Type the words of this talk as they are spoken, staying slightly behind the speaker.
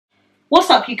What's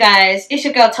up, you guys? It's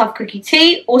your girl Tough Cookie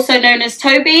T, also known as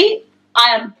Toby.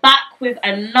 I am back with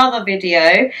another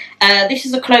video. This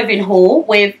is a clothing haul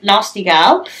with Nasty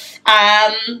Gal,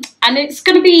 and it's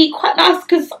going to be quite nice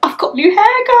because I've got new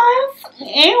hair, guys.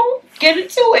 Ew, get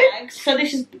into it. So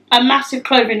this is a massive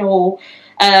clothing haul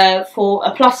for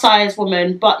a plus size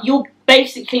woman, but you'll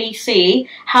basically see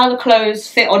how the clothes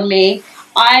fit on me.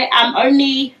 I am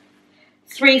only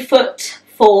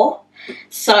 3'4".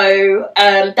 So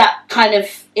that kind of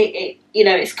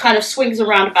it's kind of swings and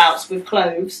roundabouts with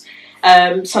clothes.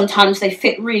 Sometimes they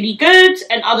fit really good,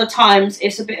 and other times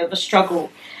it's a bit of a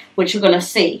struggle, which you're gonna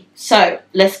see. So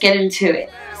let's get into it.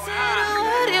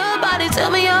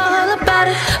 Tell me all about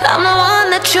it. I'm the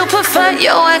one that you prefer.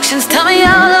 Your actions tell me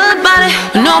all about it.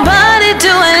 Nobody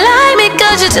do it like me,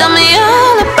 cause you tell me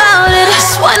all about it.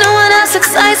 Swear no one else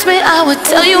excites me, I would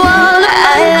tell you all.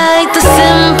 I like the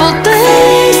simple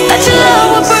things that your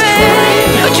love would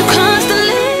bring, but you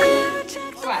constantly.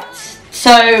 Right,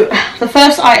 so the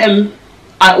first item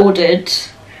I ordered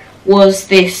was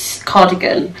this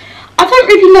cardigan. I don't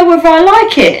really know whether I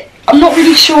like it. I'm not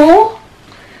really sure.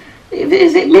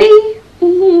 Is it me?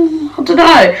 I don't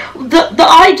know. The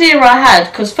idea I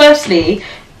had, because firstly,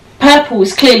 purple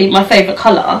is clearly my favourite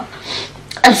colour,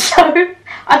 and so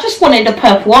I just wanted a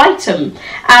purple item,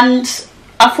 and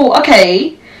I thought,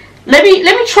 okay, let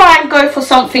me try and go for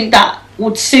something that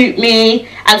would suit me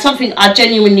and something I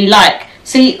genuinely like.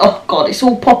 See, oh god, it's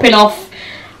all popping off.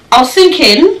 I was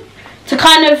thinking to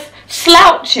kind of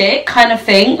slouch it, kind of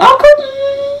thing. Oh god,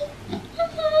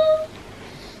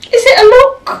 is it a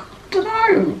look? I don't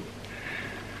know.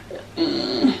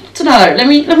 Don't know. Let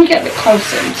me get a bit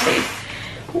closer and see.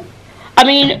 I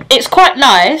mean, it's quite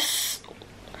nice.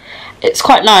 It's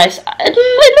quite nice. It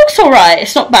looks alright.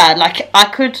 It's not bad. Like I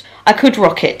could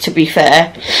rock it, to be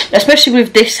fair. Especially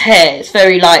with this hair. It's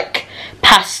very like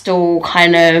pastel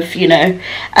kind of, you know.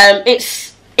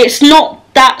 It's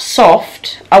not that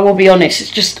soft, I will be honest. It's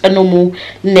just a normal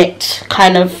knit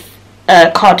kind of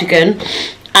cardigan,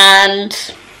 and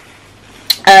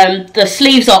the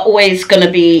sleeves are always going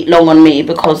to be long on me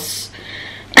because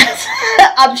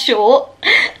I'm short.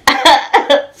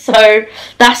 So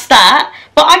that's that.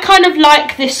 But I kind of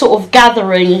like this sort of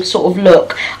gathering sort of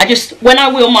look. When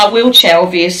I wheel my wheelchair,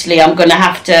 obviously I'm going to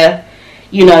have to,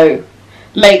 you know,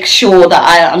 make sure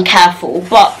that I'm careful.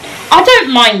 But I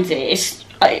don't mind it.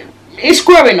 It's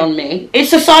growing on me.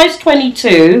 It's a size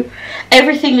 22.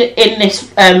 Everything in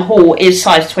this haul is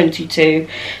size 22.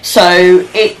 So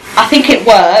I think it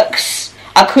works.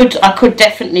 I could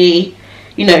definitely,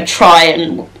 you know, try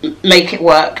and make it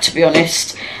work, to be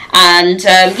honest. And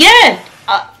yeah,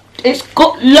 it's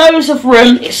got loads of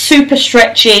room. It's super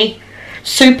stretchy,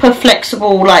 super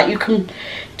flexible. Like you can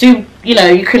do, you know,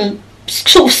 you can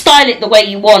sort of style it the way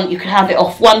you want. You can have it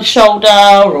off one shoulder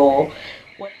or...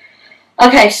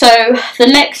 Okay, so the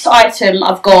next item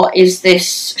I've got is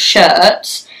this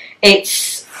shirt.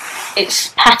 It's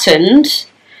patterned.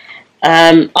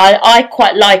 I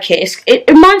quite like it. It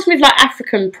reminds me of like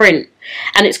African print,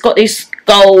 and it's got this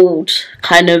gold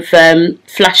kind of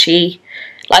flashy,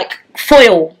 like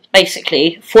foil,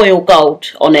 basically foil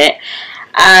gold on it,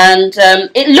 and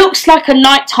it looks like a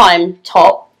nighttime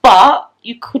top, but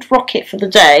you could rock it for the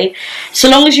day, so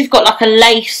long as you've got like a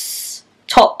lace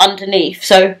top underneath.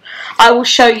 So I will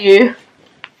show you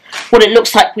what it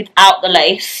looks like without the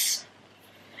lace.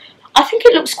 I think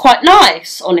it looks quite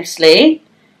nice, honestly.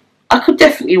 I could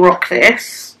definitely rock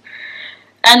this.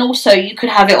 And also you could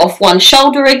have it off one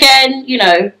shoulder again, you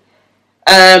know.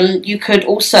 You could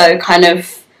also kind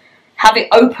of have it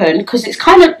open because it's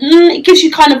kind of it gives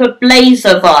you kind of a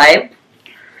blazer vibe.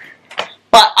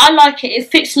 But I like it. It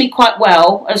fits me quite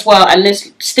well as well, and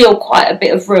there's still quite a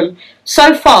bit of room.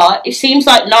 So far, it seems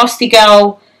like Nasty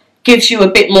Gal gives you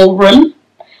a bit more room,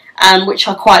 which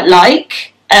I quite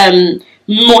like.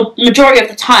 Majority of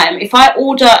the time, if I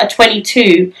order a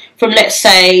 22 from, let's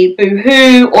say,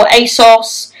 Boohoo or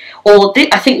ASOS, or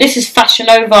I think this is Fashion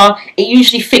Nova, it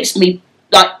usually fits me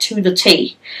like to the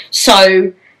T.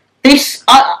 So this,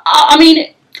 I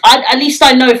mean, at least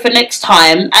I know for next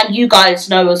time, and you guys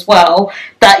know as well,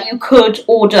 that you could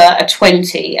order a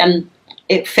 20 and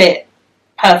it fit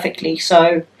perfectly.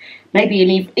 So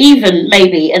maybe even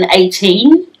maybe an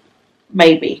 18,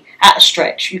 maybe at a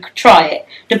stretch. You could try it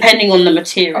depending on the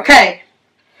material. Okay,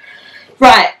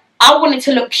 right, I wanted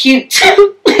to look cute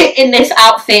in this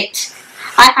outfit.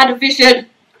 I had a vision.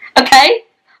 Okay,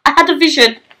 I had a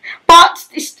vision, but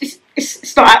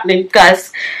it's not happening,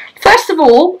 guys. First of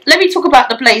all, let me talk about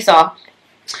the blazer.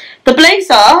 The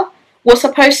blazer was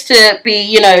supposed to be,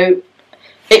 you know,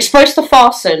 it's supposed to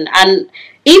fasten, and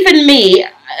even me,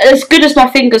 as good as my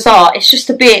fingers are, it's just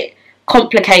a bit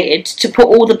complicated to put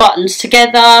all the buttons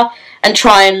together and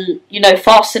try and, you know,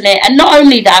 fasten it. And not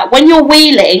only that, when you're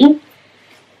wheeling,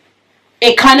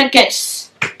 it kind of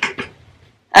gets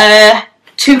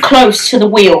too close to the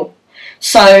wheel.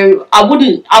 So I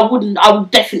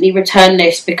would definitely return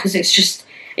this, because it's just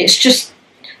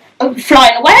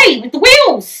flying away with the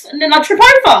wheels, and then I trip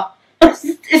over.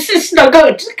 It's just no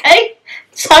good. Okay,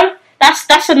 so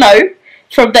that's a no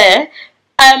from there.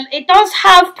 It does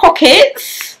have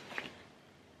pockets,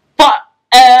 but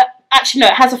actually no,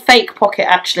 it has a fake pocket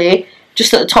actually,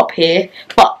 just at the top here.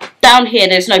 But down here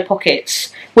there's no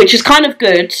pockets, which is kind of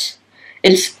good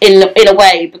in a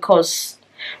way, because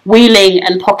wheeling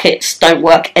and pockets don't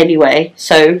work anyway.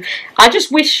 So I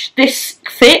just wish this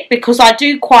fit, because I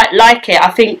do quite like it.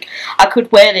 I think I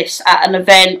could wear this at an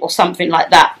event or something like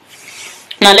that.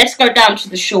 Now let's go down to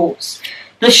the shorts.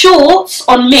 The shorts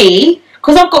on me,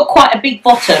 because I've got quite a big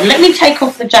bottom. Let me take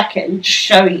off the jacket and just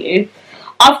show you.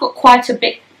 I've got quite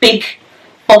a big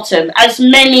bottom, as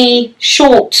many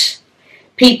short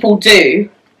people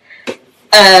do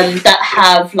that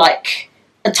have like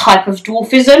a type of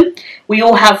dwarfism. We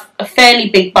all have a fairly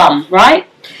big bum, right?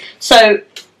 So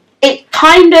it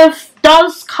kind of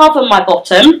does cover my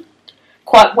bottom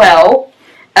quite well,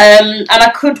 and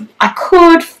I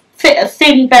could fit a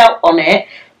thin belt on it.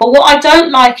 But what I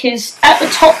don't like is at the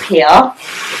top here,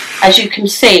 as you can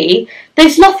see,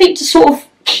 there's nothing to sort of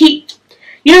keep,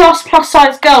 you know, us plus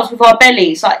size girls with our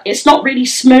bellies, like it's not really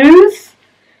smooth.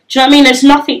 Do you know what I mean? There's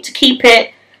nothing to keep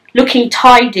it looking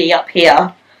tidy up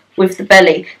here with the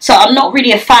belly. So I'm not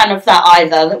really a fan of that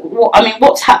either. I mean,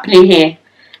 what's happening here?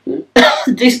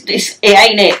 this it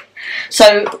ain't it.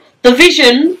 So the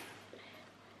Vision,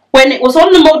 when it was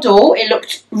on the model, it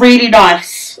looked really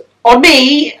nice. On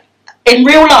me, in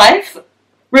real life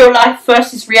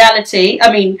versus reality,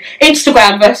 I mean,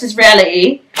 Instagram versus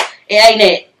reality, it ain't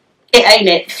it. It ain't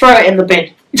it. Throw it in the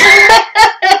bin.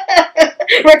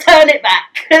 Return it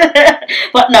back.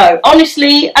 But no,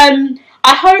 honestly, I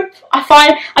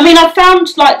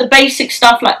found like the basic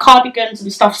stuff like cardigans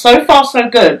and stuff so far so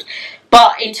good.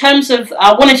 But in terms of,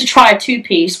 I wanted to try a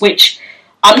two-piece, which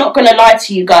I'm not going to lie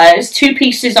to you guys,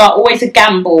 two-pieces are always a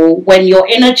gamble when you're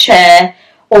in a chair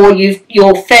or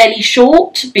you're fairly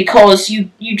short, because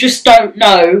you just don't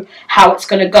know how it's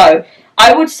going to go.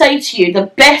 I would say to you,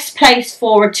 the best place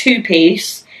for a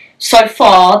two-piece so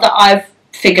far that I've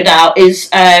figured out is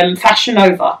Fashion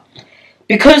Nova,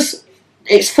 because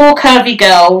it's for curvy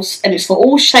girls and it's for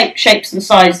all shapes and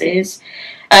sizes,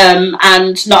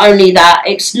 and not only that,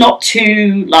 it's not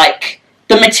too, like,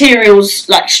 the material's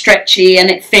like stretchy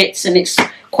and it fits and it's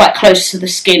quite close to the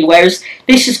skin, whereas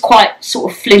this is quite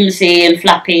sort of flimsy and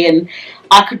flappy, and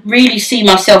I could really see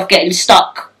myself getting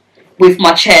stuck with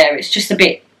my chair. It's just a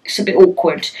bit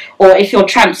awkward. Or if you're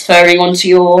transferring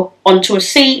onto a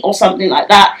seat or something like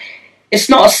that, it's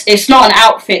not an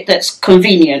outfit that's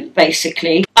convenient,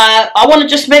 basically. I want to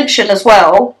just mention as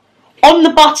well, on the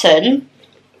button,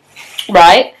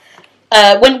 right,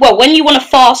 when you want to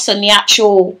fasten the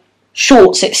actual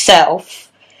shorts itself,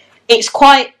 it's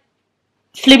quite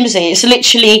flimsy. It's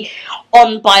literally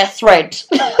on by a thread.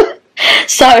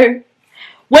 So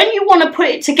when you want to put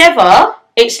it together,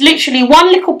 it's literally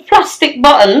one little plastic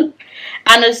button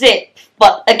and a zip.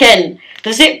 But again,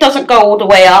 the zip doesn't go all the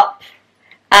way up,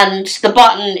 and the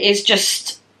button is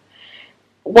just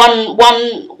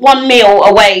one meal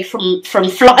away from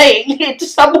flying into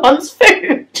someone's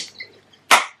food.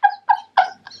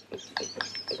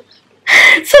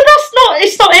 So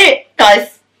it's not it,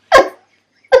 guys.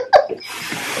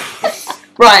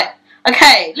 Right,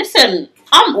 okay, listen,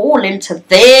 I'm all into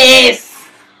this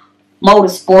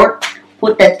motorsport.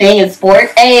 Put that thing in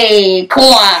sport. Hey, come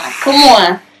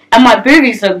on. And my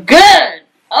boobies are good.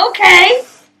 Okay.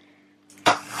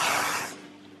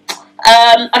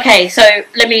 Okay, so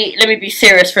let me be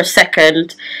serious for a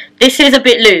second. This is a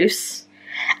bit loose,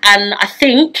 and I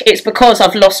think it's because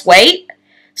I've lost weight.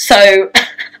 So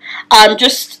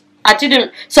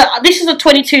so this is a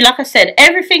 22, like I said,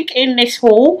 everything in this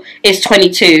haul is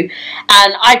 22,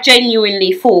 and I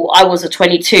genuinely thought I was a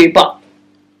 22, but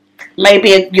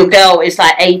maybe your girl is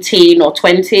like 18 or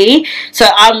 20. So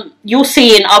you'll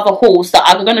see in other hauls that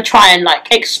I'm going to try and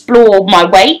like explore my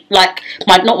weight, like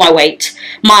my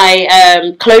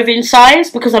clothing size,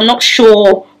 because I'm not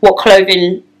sure what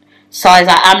clothing size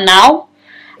I am now.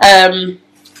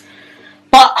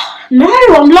 But no,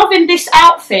 I'm loving this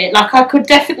outfit. Like I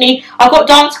got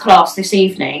dance class this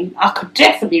evening. I could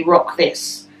definitely rock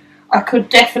this.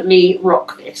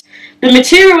 The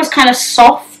material is kind of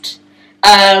soft,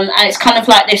 and it's kind of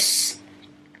like this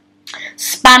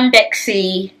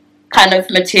spandexy kind of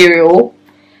material.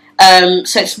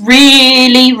 So it's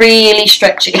really, really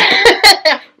stretchy.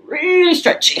 Really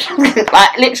stretchy.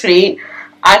 Like, literally,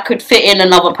 I could fit in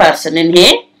another person in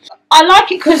here. I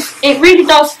like it because it really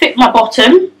does fit my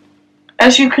bottom.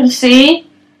 As you can see,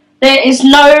 there is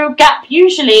no gap.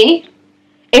 Usually,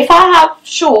 if I have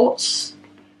shorts,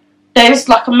 there's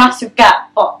like a massive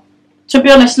gap. But to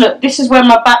be honest, look, this is where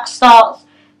my back starts.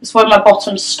 This is where my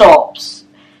bottom stops.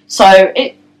 So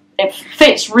it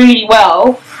fits really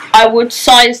well. I would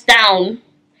size down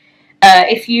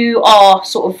if you are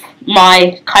sort of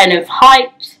my kind of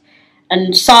height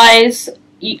and size.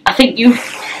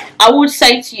 I would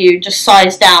say to you, just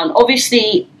size down.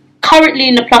 Obviously, currently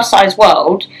in the plus size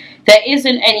world, there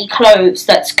isn't any clothes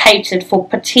that's catered for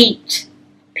petite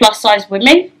plus size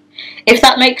women, if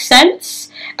that makes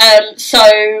sense.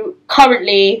 So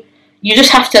currently, you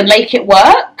just have to make it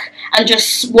work and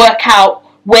just work out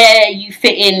where you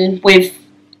fit in with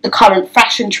the current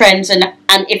fashion trends and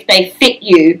if they fit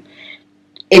you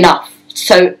enough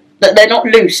so that they're not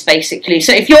loose, basically.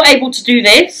 So if you're able to do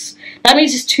this, that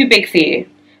means it's too big for you.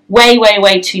 Way, way,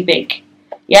 way too big.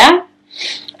 Yeah?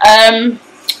 And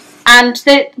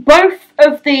both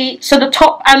of so the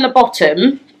top and the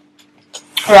bottom,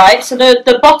 right? So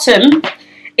the bottom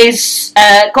is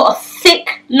got a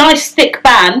thick, nice thick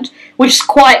band, which is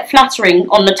quite flattering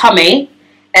on the tummy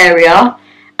area.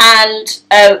 And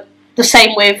the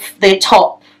same with the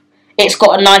top. It's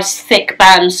got a nice thick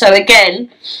band. So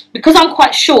again, because I'm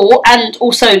quite short and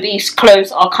also these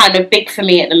clothes are kind of big for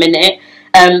me at the minute,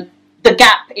 the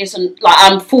gap isn't, like,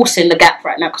 I'm forcing the gap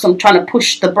right now because I'm trying to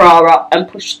push the bra up and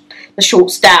push the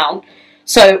shorts down.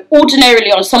 So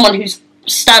ordinarily on someone who's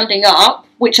standing up,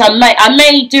 which I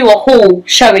may do a haul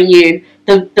showing you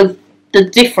the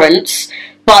difference,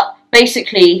 but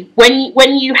basically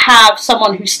when you have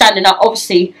someone who's standing up,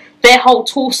 obviously their whole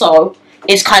torso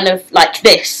is kind of like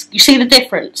this. You see the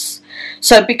difference?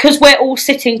 So because we're all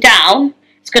sitting down,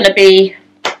 it's going to be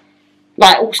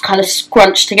like all kind of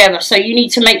scrunched together. So you need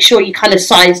to make sure you kind of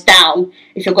size down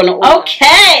if you're going to order.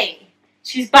 Okay,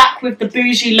 she's back with the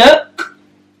bougie look.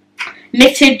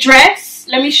 Knitted dress.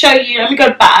 Let me show you. Let me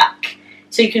go back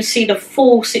so you can see the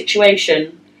full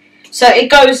situation. So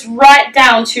it goes right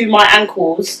down to my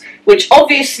ankles, which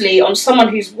obviously on someone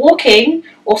who's walking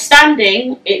or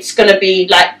standing, it's going to be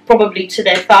like probably to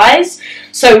their thighs.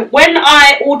 So when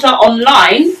I order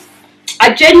online,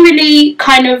 I generally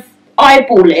kind of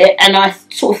eyeball it and I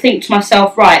sort of think to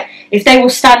myself, right, if they were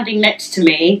standing next to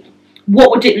me, what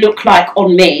would it look like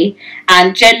on me?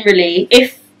 And generally,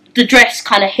 if the dress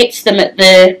kind of hits them at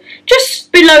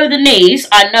just below the knees,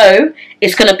 I know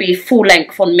it's going to be full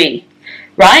length on me,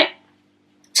 right?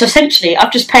 So essentially,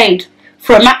 I've just paid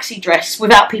for a maxi dress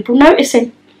without people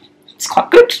noticing. It's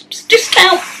quite good. It's a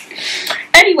discount.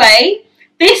 Anyway,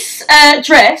 this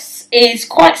dress is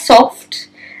quite soft.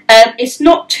 It's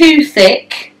not too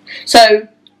thick. So,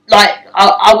 like,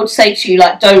 I would say to you,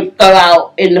 like, don't go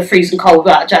out in the freezing cold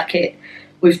without a jacket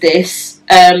with this.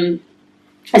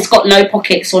 It's got no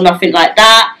pockets or nothing like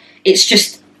that. It's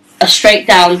just a straight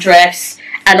down dress.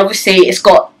 And obviously, it's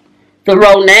got the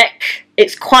roll neck.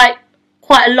 It's quite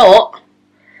a lot.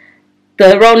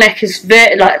 The roll neck is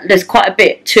very, like, there's quite a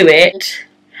bit to it.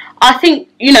 I think,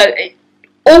 you know,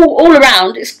 all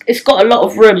around it's got a lot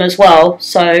of room as well.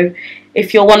 So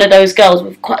if you're one of those girls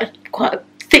with quite a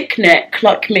thick neck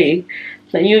like me,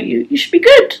 then you should be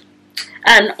good.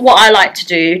 And what I like to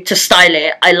do to style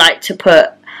it, I like to put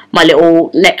my little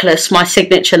necklace, my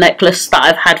signature necklace that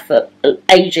I've had for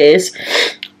ages.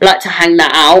 I like to hang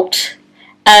that out.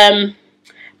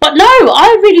 But no,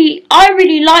 I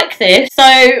really like this.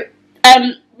 So,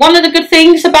 one of the good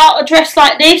things about a dress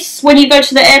like this, when you go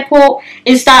to the airport,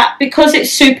 is that because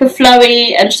it's super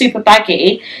flowy and super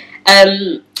baggy,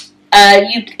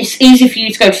 it's easy for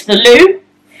you to go to the loo.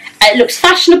 It looks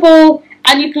fashionable,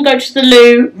 and you can go to the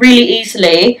loo really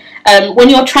easily. When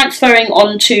you're transferring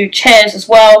onto chairs as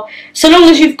well, so long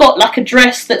as you've got like a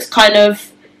dress that's kind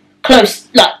of close,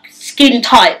 like skin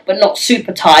tight but not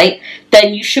super tight,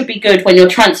 then you should be good when you're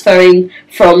transferring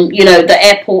from, you know, the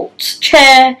airport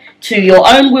chair to your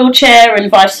own wheelchair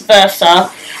and vice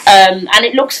versa. And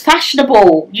it looks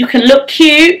fashionable. You can look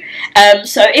cute.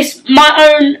 So it's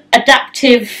my own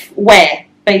adaptive wear,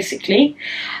 basically.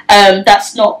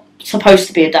 That's not supposed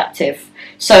to be adaptive.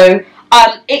 So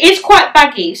it is quite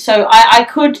baggy, so I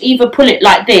could either pull it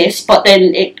like this, but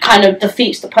then it kind of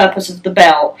defeats the purpose of the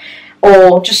belt,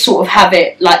 or just sort of have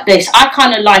it like this. I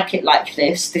kind of like it like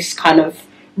this kind of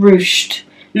ruched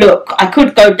look. I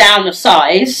could go down a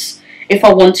size if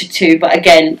I wanted to, but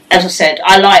again, as I said,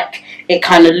 I like it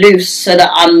kind of loose so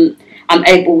that I'm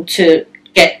able to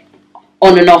get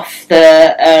on and off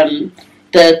the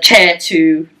chair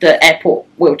to the airport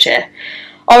wheelchair.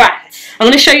 Alright, I'm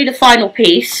going to show you the final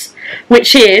piece,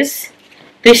 which is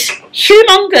this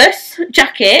humongous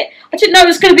jacket. I didn't know it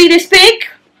was going to be this big.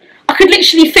 I could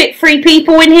literally fit 3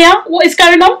 people in here. What is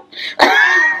going on?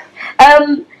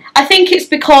 I think it's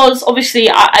because, obviously,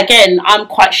 again, I'm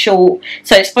quite short,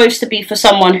 so it's supposed to be for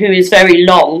someone who is very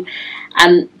long.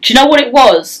 And do you know what it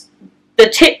was? The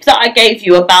tip that I gave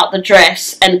you about the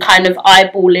dress and kind of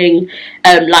eyeballing,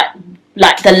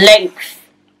 like the length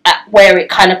at where it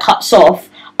kind of cuts off,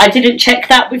 I didn't check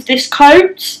that with this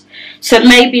coat. So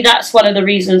maybe that's one of the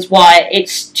reasons why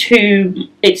it's too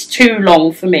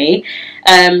long for me.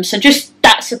 So just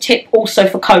that's a tip also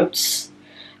for coats.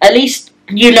 At least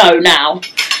you know now.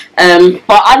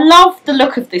 But I love the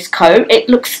look of this coat. It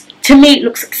looks, to me, it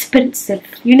looks expensive,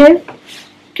 you know?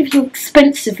 Give you an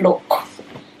expensive look.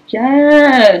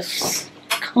 Yes.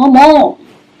 Come on.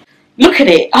 Look at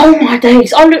it. Oh my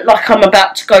days. I look like I'm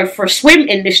about to go for a swim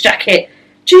in this jacket.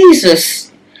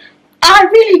 Jesus. I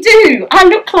really do. I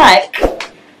look like...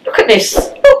 Look at this.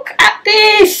 Look at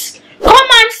this. Come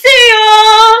and see,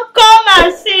 oh. Come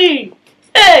and see.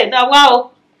 Hey, now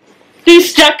wow.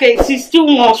 This jacket is too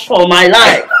much for my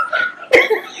life.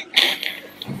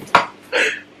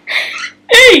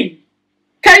 Hey,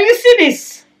 can you see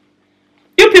this?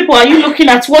 You people, are you looking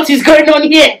at what is going on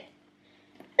here?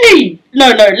 Hey, no,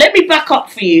 let me back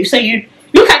up for you. So you,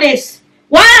 look at this.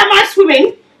 Why am I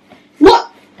swimming? What?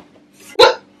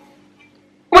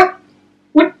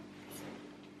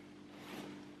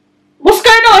 What's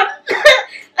going on?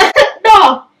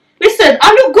 No, listen,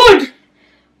 I look good,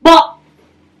 but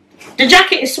the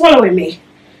jacket is swallowing me.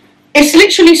 It's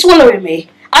literally swallowing me.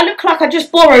 I look like I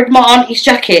just borrowed my auntie's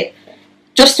jacket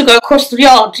just to go across the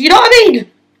yard. You know what I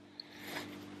mean?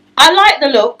 I like the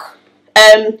look.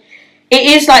 It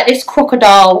is like this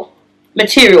crocodile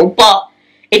material, but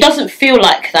it doesn't feel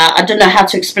like that. I don't know how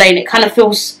to explain it. It kind of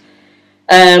feels...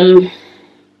 how can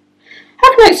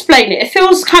I explain it? It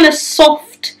feels kind of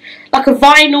soft, like a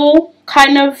vinyl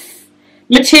kind of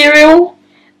material.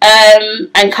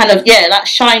 And kind of, yeah, that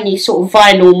shiny sort of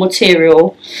vinyl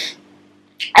material.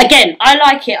 Again, I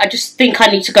like it. I just think I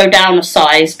need to go down a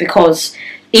size because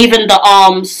even the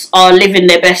arms are living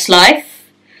their best life.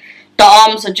 The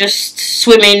arms are just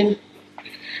swimming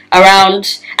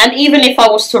around. And even if I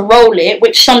was to roll it,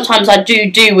 which sometimes I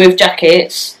do with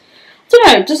jackets, I don't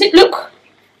know, does it look...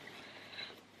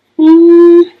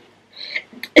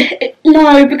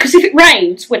 no, because if it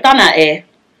rains, we're done out here.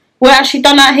 We're actually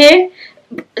done out here.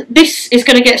 This is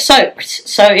going to get soaked,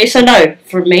 so it's a no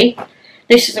from me.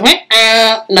 This is a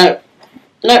no,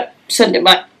 send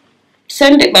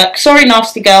it back, sorry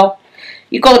nasty girl,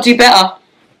 you got to do better,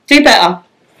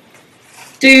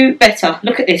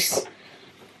 look at this.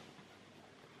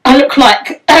 I look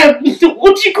like, what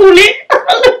do you call it?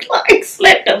 I look like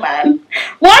Slender Man.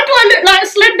 Why do I look like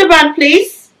Slender Man,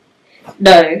 please?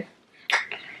 No.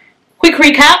 Quick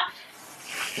recap.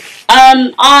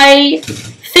 I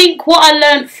think what I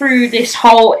learned through this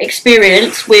whole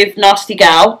experience with Nasty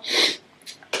Gal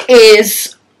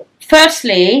is,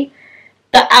 firstly,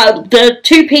 the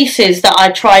 2 pieces that I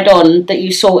tried on that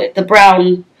you saw, the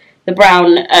brown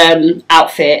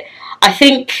outfit. I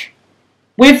think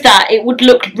with that it would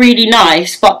look really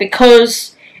nice, but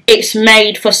because it's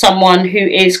made for someone who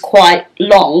is quite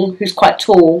long, who's quite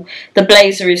tall, the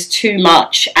blazer is too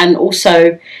much, and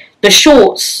also the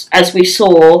shorts, as we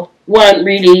saw, weren't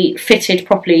really fitted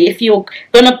properly. If you're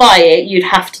gonna buy it, you'd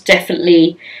have to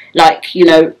definitely, like, you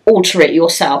know, alter it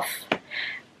yourself.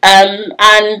 And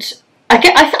I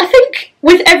think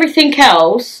with everything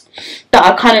else that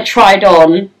I kind of tried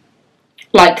on,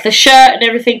 like the shirt and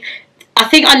everything, I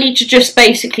think I need to just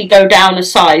basically go down a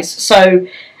size. So,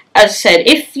 as I said,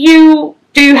 if you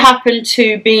do happen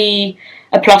to be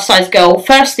a plus size girl,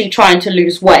 firstly trying to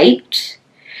lose weight,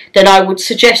 then I would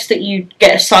suggest that you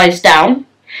get a size down.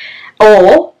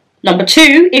 Or, number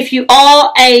 2, if you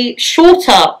are a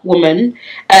shorter woman,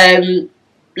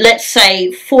 let's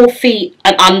say 4 feet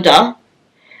and under,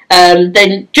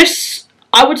 then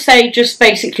I would say just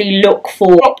basically look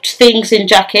for cropped things in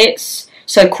jackets.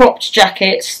 So cropped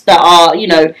jackets that are, you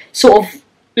know, sort of,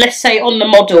 let's say on the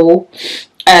model,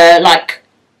 like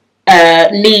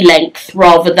knee length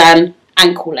rather than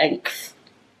ankle length.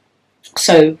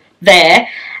 So there.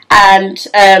 And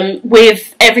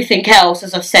with everything else,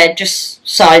 as I said, just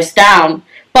size down.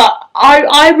 But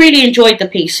I really enjoyed the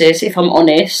pieces, if I'm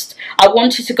honest. I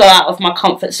wanted to go out of my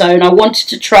comfort zone. I wanted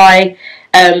to try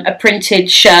a printed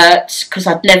shirt, because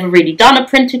I'd never really done a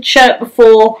printed shirt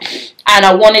before. And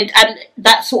I wanted, and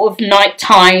that sort of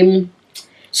nighttime,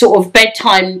 sort of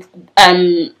bedtime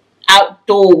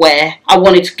outdoor wear, I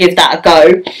wanted to give that a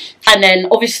go. And then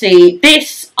obviously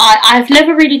this, I've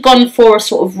never really gone for a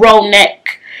sort of roll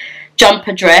neck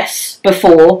jumper dress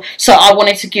before, so I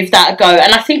wanted to give that a go.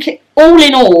 And I think all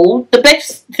in all, the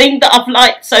best thing that I've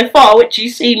liked so far, which you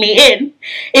see me in,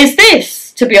 is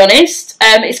this, to be honest.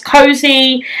 It's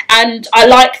cozy, and I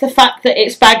like the fact that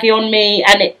it's baggy on me,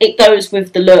 and it goes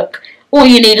with the look. All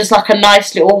you need is like a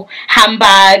nice little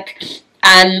handbag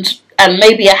and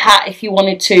maybe a hat if you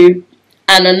wanted to,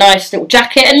 and a nice little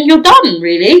jacket, and you're done,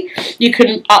 really. You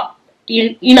can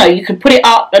you know, you could put it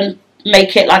up and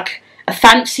make it like a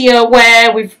fancier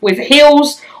wear with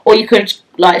heels, or you could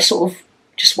like sort of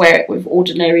just wear it with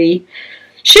ordinary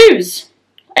shoes.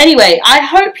 Anyway, I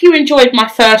hope you enjoyed my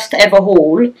first ever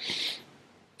haul.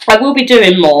 I will be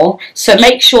doing more, so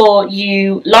make sure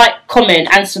you like, comment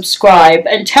and subscribe,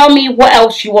 and tell me what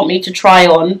else you want me to try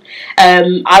on.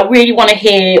 I really want to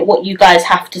hear what you guys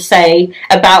have to say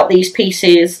about these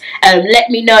pieces.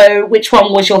 Let me know which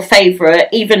one was your favourite,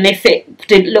 even if it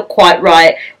didn't look quite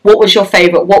right. What was your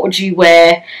favourite? What would you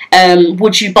wear?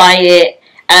 Would you buy it?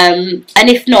 And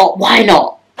if not, why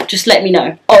not? Just let me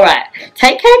know. Alright,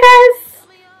 take care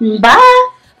guys. Bye.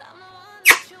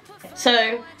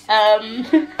 So,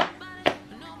 give it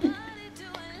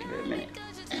a minute.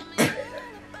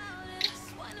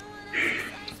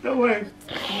 Don't worry.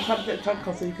 You just have to get chunk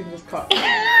off so you can just cut.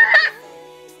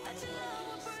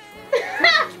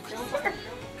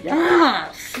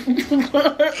 Yes.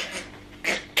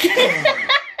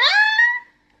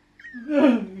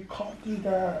 You can't do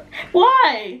that.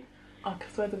 Why? I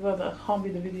swear to God, that can't be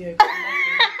the video.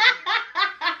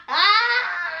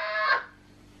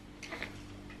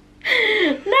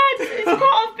 It's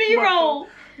got a B-roll.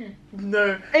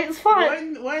 No. It's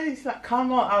fine. When it's like,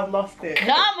 come on, I've lost it. Come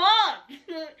on.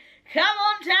 Come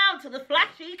on down to the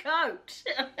flashy coat.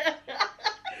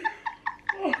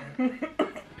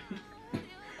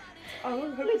 I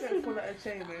hope you don't fall out of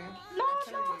chain, man. No,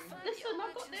 listen,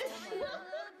 I've got this.